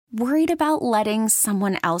Worried about letting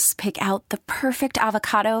someone else pick out the perfect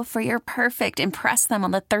avocado for your perfect impress them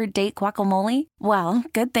on the third date guacamole? Well,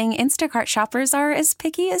 good thing Instacart shoppers are as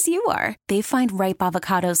picky as you are. They find ripe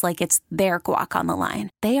avocados like it's their guac on the line.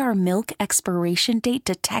 They are milk expiration date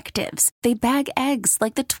detectives. They bag eggs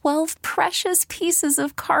like the 12 precious pieces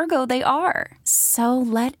of cargo they are. So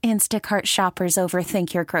let Instacart shoppers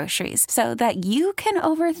overthink your groceries so that you can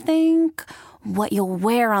overthink what you'll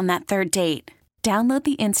wear on that third date. Download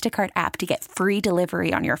the Instacart app to get free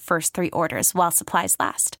delivery on your first 3 orders while supplies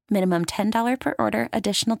last. Minimum $10 per order.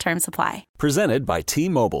 Additional terms apply. Presented by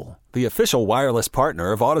T-Mobile, the official wireless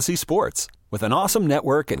partner of Odyssey Sports. With an awesome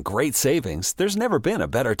network and great savings, there's never been a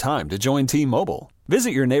better time to join T-Mobile. Visit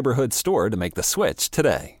your neighborhood store to make the switch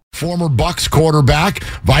today. Former Bucs quarterback,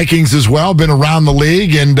 Vikings as well, been around the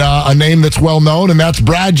league, and a name that's well known, and that's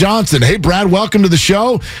Brad Johnson. Hey, Brad, welcome to the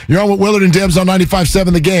show. You're on with Willard and Dibs on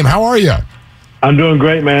 95.7 The Game. How are you? I'm doing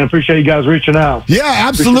great, man. Appreciate you guys reaching out. Yeah,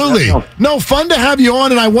 absolutely. No, fun to have you on,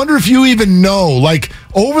 and I wonder if you even know, like,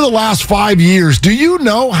 over the last 5 years, do you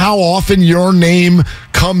know how often your name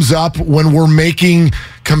comes up when we're making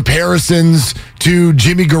comparisons to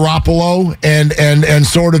Jimmy Garoppolo and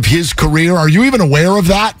sort of his career? Are you even aware of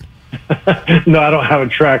that? No, I don't have a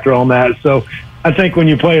tracker on that. So I think when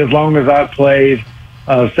you play as long as I've played,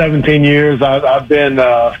 17 years, I've been,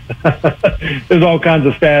 there's all kinds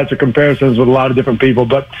of stats or comparisons with a lot of different people.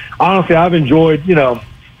 But honestly, I've enjoyed,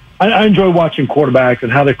 I enjoy watching quarterbacks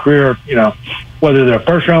and how their career, whether they're a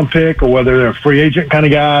first-round pick or whether they're free agent kind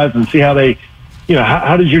of guys, and see how they,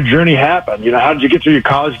 how does your journey happen? How did you get through your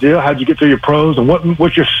college deal? How did you get through your pros? And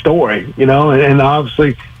what's your story? And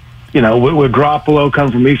obviously, with Garoppolo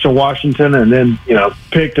coming from Eastern Washington and then,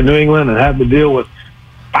 picked to New England and having to deal with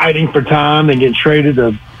fighting for time and getting traded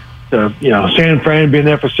to San Fran, being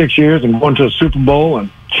there for 6 years and going to a Super Bowl and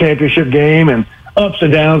championship game and ups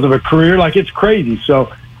and downs of a career. Like, it's crazy. So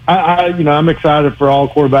I'm excited for all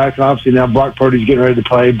quarterbacks. Obviously now Brock Purdy's getting ready to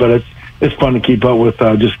play, but it's fun to keep up with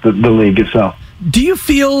just the league itself. Do you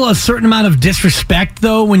feel a certain amount of disrespect,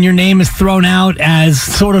 though, when your name is thrown out as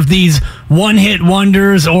sort of these one-hit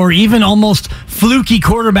wonders or even almost fluky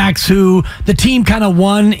quarterbacks who the team kind of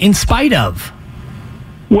won in spite of?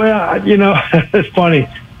 Well, it's funny.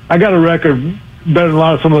 I got a record better than a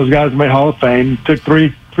lot of some of those guys who made Hall of Fame. Took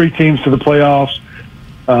three teams to the playoffs.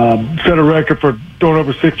 Set a record for throwing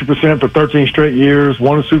over 60% for 13 straight years.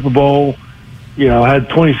 Won a Super Bowl. Had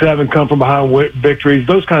 27 come from behind victories.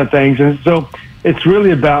 Those kind of things. And so it's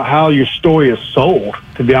really about how your story is sold,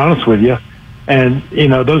 to be honest with you. And,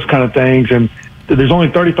 those kind of things. And there's only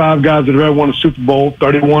 35 guys that have ever won a Super Bowl.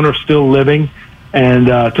 31 are still living. And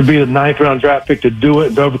to be the 9th-round draft pick, to do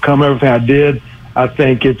it, to overcome everything I did, I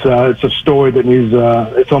think it's a story that needs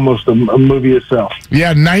it's almost a movie itself.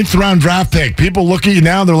 Yeah, 9th-round draft pick. People look at you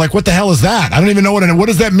now, they're like, what the hell is that? I don't even know what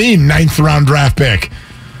does that mean, 9th-round draft pick?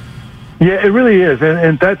 Yeah, it really is. And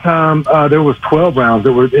at that time, there was 12 rounds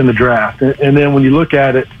that were in the draft. And then when you look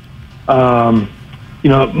at it, those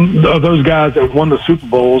guys that won the Super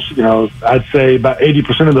Bowls, I'd say about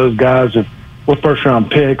 80% of those guys were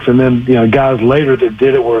first-round picks. And then, guys later that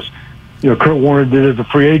did it was, Kurt Warner did it as a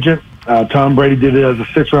free agent. Tom Brady did it as a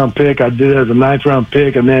 6th-round pick. I did it as a 9th-round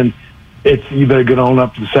pick. And then you better get on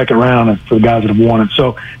up to the 2nd round for the guys that have won it.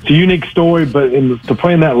 So it's a unique story, but to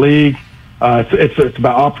play in that league, it's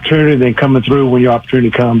about opportunity, then coming through when your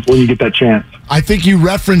opportunity comes, when you get that chance. I think you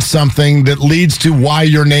referenced something that leads to why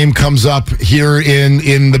your name comes up here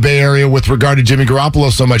in the Bay Area with regard to Jimmy Garoppolo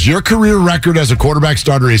so much. Your career record as a quarterback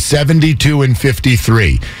starter is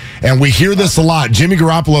 72-53. And we hear this a lot. Jimmy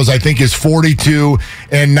Garoppolo's, I think, is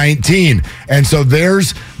 42-19. And so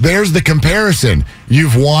there's the comparison.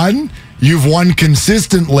 You've won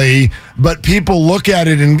consistently, but people look at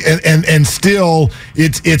it and still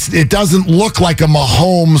it doesn't look like a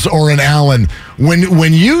Mahomes or an Allen.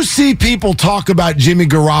 When you see people talk about Jimmy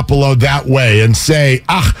Garoppolo that way and say,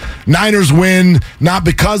 Niners win not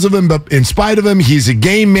because of him, but in spite of him, he's a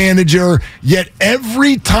game manager, yet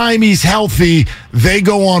every time he's healthy, they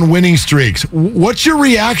go on winning streaks. What's your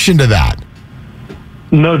reaction to that?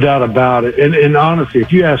 No doubt about it. And honestly,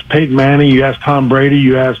 if you ask Peyton Manning, you ask Tom Brady,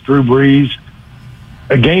 you ask Drew Brees,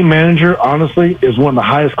 a game manager, honestly, is one of the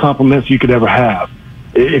highest compliments you could ever have.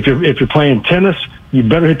 If you're playing tennis, you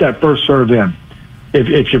better hit that first serve in.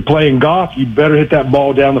 If you're playing golf, you better hit that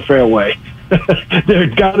ball down the fairway.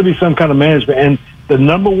 There's got to be some kind of management. And the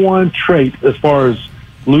number one trait as far as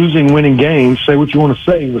losing, winning games, say what you want to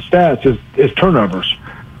say with stats, is turnovers.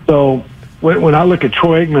 So when I look at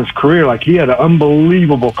Troy Aikman's career, like, he had an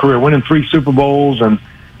unbelievable career, winning 3 Super Bowls, and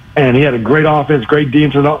he had a great offense, great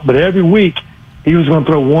defense, but every week he was going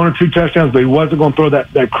to throw 1 or 2 touchdowns, but he wasn't going to throw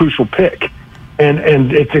that crucial pick.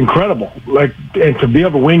 And it's incredible. Like, and to be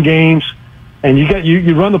able to win games, and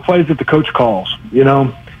you run the plays that the coach calls,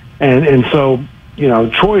 and so,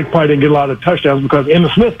 Troy probably didn't get a lot of touchdowns because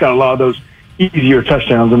Emmitt Smith got a lot of those easier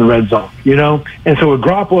touchdowns in the red zone, And so with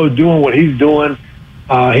Garoppolo doing what he's doing,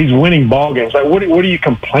 he's winning ball games. Like, what are you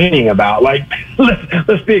complaining about? Like,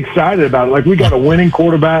 let's be excited about it. Like, we got a winning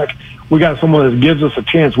quarterback. We got someone that gives us a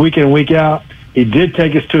chance week in and week out. He did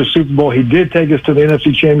take us to a Super Bowl. He did take us to the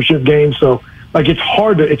NFC Championship game. So, like, it's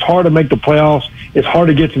hard to make the playoffs. It's hard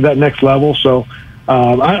to get to that next level. So,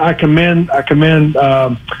 I commend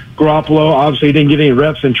Garoppolo. Obviously, he didn't get any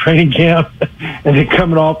reps in training camp, and then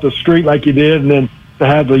coming off the street like he did, and then to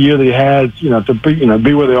have the year that he had, to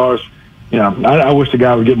be where they are. I wish the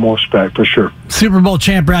guy would get more respect for sure. Super Bowl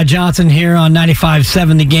champ Brad Johnson here on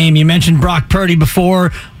 95.7 The Game. You mentioned Brock Purdy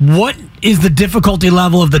before. What is the difficulty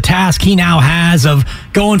level of the task he now has of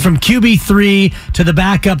going from QB3 to the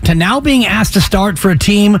backup to now being asked to start for a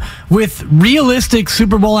team with realistic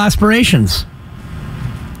Super Bowl aspirations?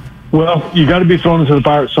 Well, you got to be thrown into the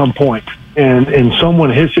fire at some point. And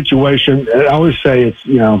someone in his situation, I always say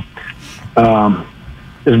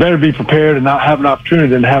it's better to be prepared and not have an opportunity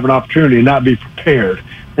than have an opportunity and not be prepared.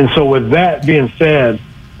 And so with that being said,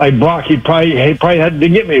 like Brock, he probably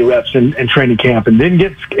didn't get many reps in training camp and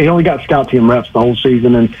he only got scout team reps the whole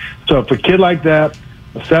season. And so for a kid like that,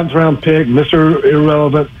 a 7th round pick, Mr.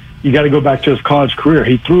 Irrelevant, you got to go back to his college career.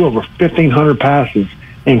 He threw over 1,500 passes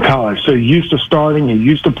in college. So he's used to starting, he's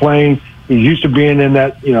used to playing, he's used to being in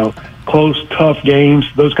that, close, tough games,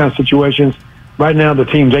 those kind of situations. Right now the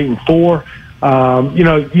team's 8-4.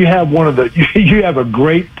 You have you have a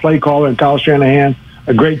great play caller in Kyle Shanahan,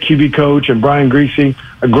 a great QB coach, and Brian Griese,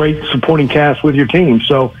 a great supporting cast with your team.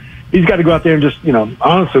 So he's got to go out there and just,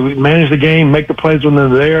 honestly, manage the game, make the plays when they're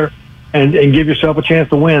there, and give yourself a chance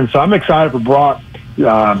to win. So I'm excited for Brock,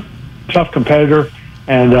 tough competitor,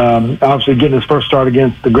 and obviously getting his first start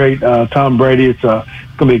against the great Tom Brady. It's going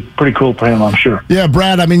to be pretty cool for him, I'm sure. Yeah,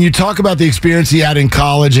 Brad, I mean, you talk about the experience he had in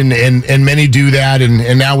college, and many do that,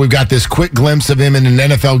 and now we've got this quick glimpse of him in an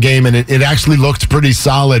NFL game, and it actually looked pretty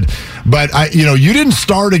solid. But, you didn't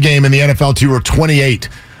start a game in the NFL till you were 28.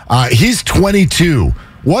 He's 22.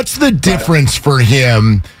 What's the difference for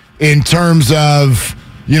him in terms of,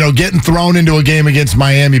 getting thrown into a game against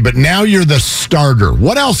Miami, but now you're the starter?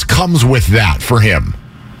 What else comes with that for him?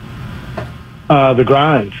 The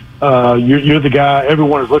grind. You're the guy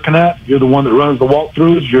everyone is looking at. You're the one that runs the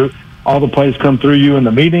walkthroughs. All the plays come through you in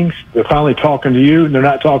the meetings. They're finally talking to you, and they're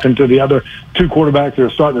not talking to the other 2 quarterbacks that are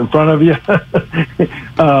starting in front of you.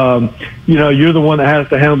 You're the one that has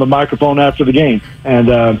to handle the microphone after the game, and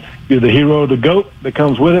you're the hero, the GOAT that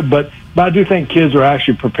comes with it. But I do think kids are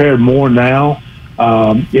actually prepared more now.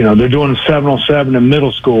 They're doing 7-on-7 in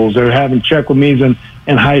middle schools. They're having check with me's in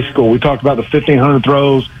high school. We talked about the 1,500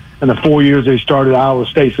 throws in the 4 years they started at Iowa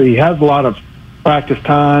State. So he has a lot of practice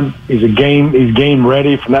time. He's game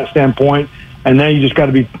ready from that standpoint. And now you just got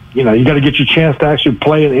to be, you got to get your chance to actually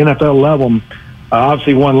play at the NFL level.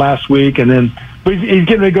 Obviously won last week, but he's getting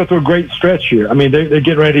ready to go through a great stretch here. I mean, they're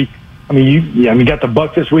getting ready. I mean, you got the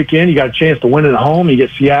Bucs this weekend. You got a chance to win it at home. You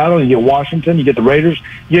get Seattle, you get Washington, you get the Raiders,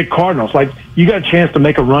 you get Cardinals. Like, you got a chance to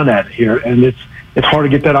make a run at it here, and it's hard to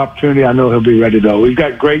get that opportunity. I know he'll be ready, though. We've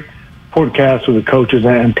got great forecasts with the coaches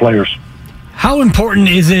and players. How important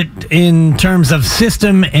is it in terms of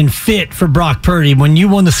system and fit for Brock Purdy? When you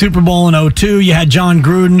won the Super Bowl in 2002, you had John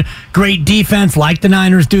Gruden, great defense like the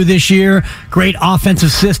Niners do this year, great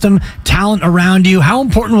offensive system, talent around you. How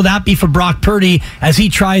important will that be for Brock Purdy as he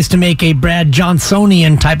tries to make a Brad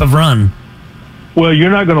Johnsonian type of run? Well,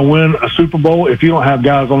 you're not going to win a Super Bowl if you don't have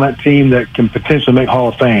guys on that team that can potentially make Hall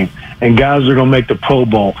of Fame, and guys that are going to make the Pro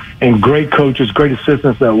Bowl, and great coaches, great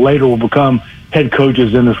assistants that later will become head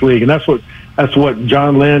coaches in this league. And that's what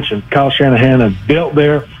John Lynch and Kyle Shanahan have built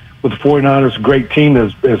there with the 49ers. A great team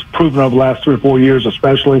that has proven over the last 3 or 4 years,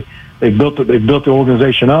 especially. They've built the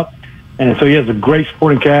organization up, and so he has a great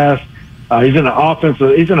supporting cast. He's in an offense.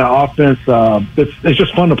 It's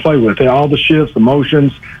just fun to play with. All the shifts, the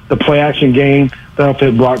motions, the play action game. That'll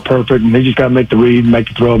fit Brock perfect, and they just got to make the read, make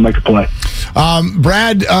the throw, make the play.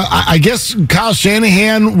 Brad, I guess Kyle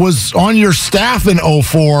Shanahan was on your staff in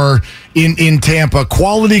 2004 in Tampa.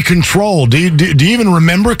 Quality control. Do you even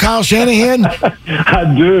remember Kyle Shanahan?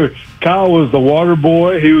 I do. Kyle was the water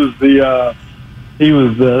boy. He was the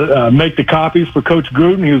make the copies for Coach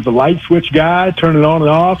Gruden. He was the light switch guy, turn it on and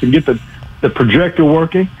off, and get the projector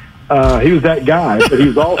working. He was that guy, but he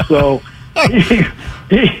was also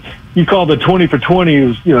you call the 20 for 20.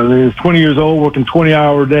 He was 20 years old, working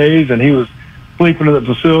 20-hour days, and he was sleeping at the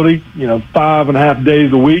facility, 5.5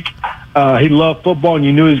 days a week. He loved football, and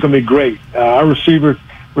you knew he was going to be great. Our receivers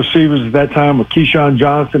at that time were Keyshawn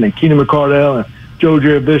Johnson and Keenan McCardell and Joe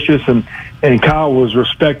Jurevicius, and Kyle was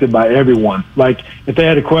respected by everyone. Like, if they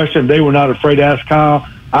had a question, they were not afraid to ask Kyle.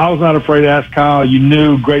 I was not afraid to ask Kyle. You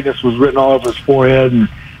knew greatness was written all over his forehead,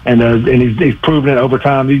 and he's proven it over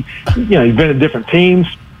time. He's been at different teams.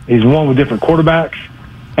 He's won with different quarterbacks,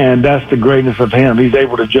 and that's the greatness of him. He's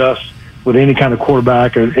able to adjust with any kind of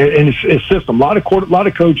quarterback and his system. A lot of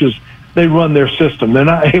coaches, they run their system. They're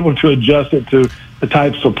not able to adjust it to the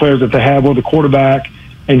types of players that they have with the quarterback,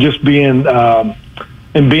 and just being kind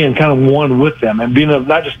of one with them, and being able to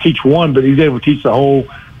not just teach one, but he's able to teach the whole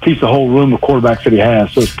room of quarterbacks that he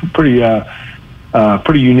has. So it's pretty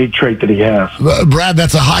unique trait that he has. Brad,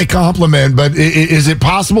 that's a high compliment, but is it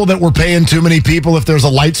possible that we're paying too many people if there's a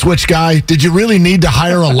light switch guy? Did you really need to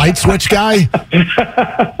hire a light switch guy?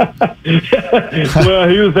 Well,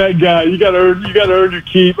 he was that guy. You got to earn your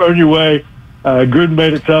keep, earn your way. Gruden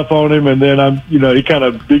made it tough on him, and then he kind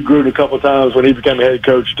of beat Gruden a couple of times when he became a head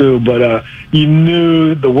coach too. But you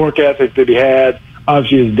knew the work ethic that he had.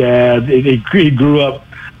 Obviously, his dad. He grew up,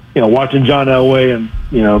 watching John Elway and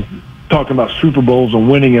talking about Super Bowls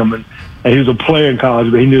and winning them, and he was a player in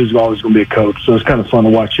college, but he knew he was always going to be a coach. So it's kind of fun to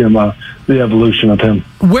watch him, the evolution of him.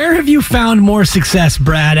 Where have you found more success,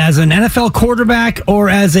 Brad, as an NFL quarterback or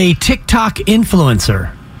as a TikTok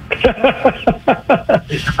influencer?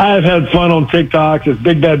 I've had fun on TikTok. It's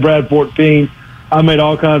Big Bad Brad 14. I made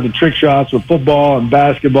all kinds of trick shots with football and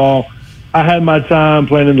basketball. I had my time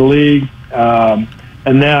playing in the league,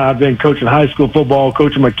 and now I've been coaching high school football,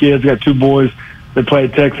 coaching my kids. I got 2 boys that play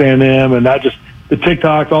at Texas A&M, and the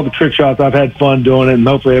TikToks, all the trick shots, I've had fun doing it, and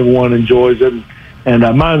hopefully everyone enjoys it.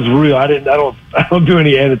 And mine's real. I don't do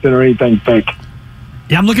any editing or anything fake.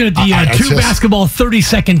 Yeah, I'm looking at the 2 basketball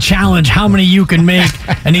 30-second challenge, how many you can make,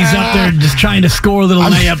 and he's up there just trying to score a little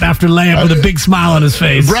layup after layup with a big smile on his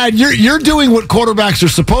face. Brad, you're doing what quarterbacks are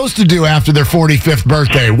supposed to do after their 45th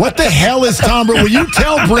birthday. What the hell is Tom Brady? Will you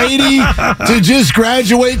tell Brady to just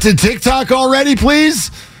graduate to TikTok already,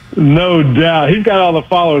 please? No doubt. He's got all the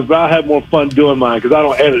followers, but I have more fun doing mine because I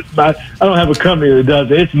don't edit. I don't have a company that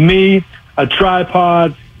does it. It's me, a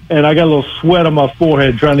tripod, and I got a little sweat on my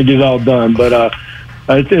forehead trying to get it all done. But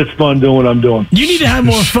it's fun doing what I'm doing. You need to have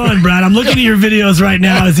more fun, Brad. I'm looking at your videos right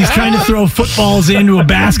now as he's trying to throw footballs into a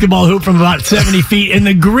basketball hoop from about 70 feet, and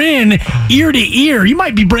the grin ear to ear. You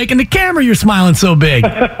might be breaking the camera. You're smiling so big.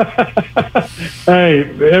 Hey,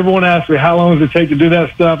 everyone asks me, how long does it take to do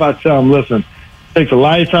that stuff? I tell them, listen, it takes a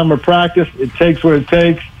lifetime of practice. It takes what it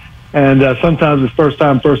takes, and sometimes it's first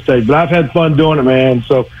time, first take. But I've had fun doing it, man.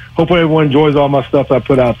 So hopefully everyone enjoys all my stuff I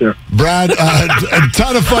put out there. Brad, a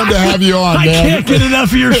ton of fun to have you on, man. I can't get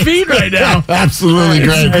enough of your feed right now. Absolutely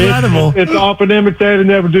great. It's incredible. It's often imitated,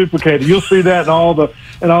 never duplicated. You'll see that in all the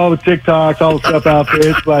TikToks, all the stuff out there.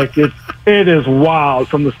 It's like it is wild,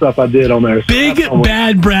 some of the stuff I did on there. So Big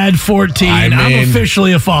Bad Brad 14. I'm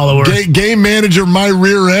officially a follower. Game manager, my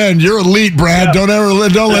rear end. You're elite, Brad. Yeah. Don't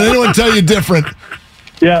let anyone tell you different.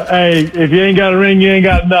 Yeah, hey, if you ain't got a ring, you ain't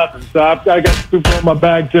got nothing. So I got the Super Bowl in my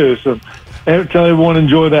bag too. So tell everyone to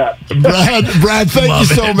enjoy that. Brad, thank you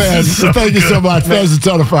so much. Thank you so much. That was a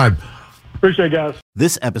ton of fun. Appreciate it, guys.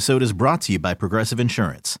 This episode is brought to you by Progressive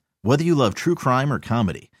Insurance. Whether you love true crime or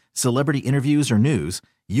comedy, celebrity interviews or news,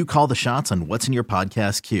 you call the shots on what's in your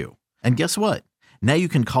podcast queue. And guess what? Now you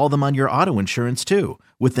can call them on your auto insurance too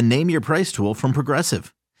with the Name Your Price tool from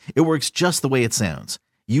Progressive. It works just the way it sounds.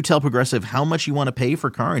 You tell Progressive how much you want to pay for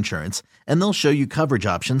car insurance, and they'll show you coverage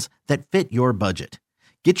options that fit your budget.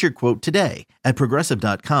 Get your quote today at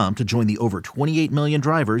Progressive.com to join the over 28 million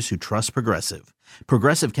drivers who trust Progressive.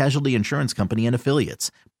 Progressive Casualty Insurance Company and Affiliates.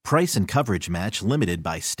 Price and coverage match limited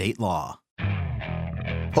by state law.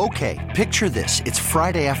 Okay, picture this. It's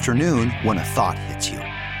Friday afternoon when a thought hits you.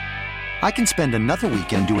 I can spend another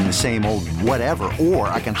weekend doing the same old whatever, or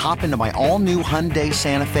I can hop into my all-new Hyundai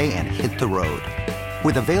Santa Fe and hit the road.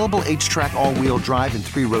 With available H-Track all-wheel drive and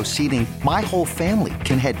 3-row seating, my whole family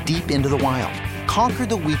can head deep into the wild. Conquer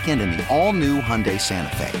the weekend in the all-new Hyundai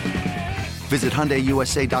Santa Fe. Visit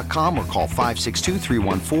HyundaiUSA.com or call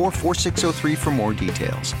 562-314-4603 for more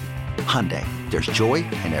details. Hyundai, there's joy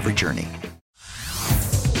in every journey.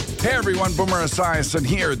 Hey everyone, Boomer Esiason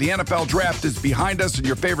here. The NFL Draft is behind us and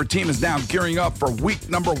your favorite team is now gearing up for week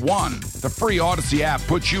number 1. The free Odyssey app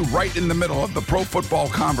puts you right in the middle of the pro football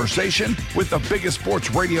conversation with the biggest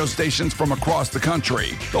sports radio stations from across the country.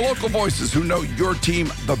 The local voices who know your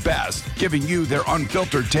team the best, giving you their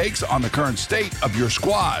unfiltered takes on the current state of your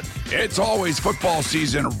squad. It's always football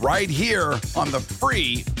season right here on the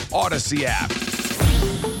free Odyssey app.